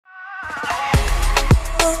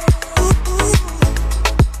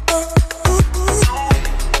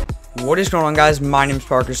What is going on, guys? My name is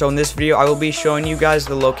Parker. So in this video I will be showing you guys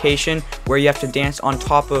the location where you have to dance on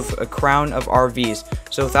top of a crown of RVs.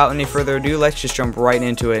 So without any further ado, let's just jump right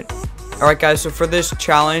into it. Alright guys, so for this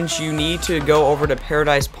challenge you need to go over to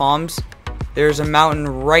Paradise Palms. There's a mountain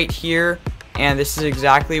right here, and this is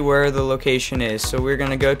exactly where the location is. So we're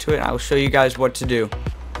gonna go to it and I will show you guys what to do.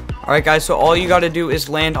 Alright guys, so all you gotta do is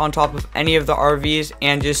land on top of any of the RVs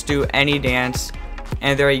and just do any dance.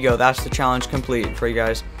 And there you go, that's the challenge complete for you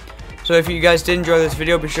guys. So if you guys did enjoy this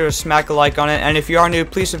video, be sure to smack a like on it, and if you are new,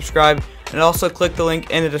 please subscribe, and also click the link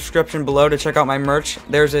in the description below to check out my merch.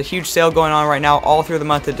 There's a huge sale going on right now all through the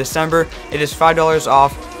month of December. It is $5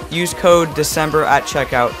 off. Use code December at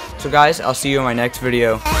checkout. So guys, I'll see you in my next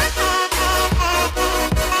video.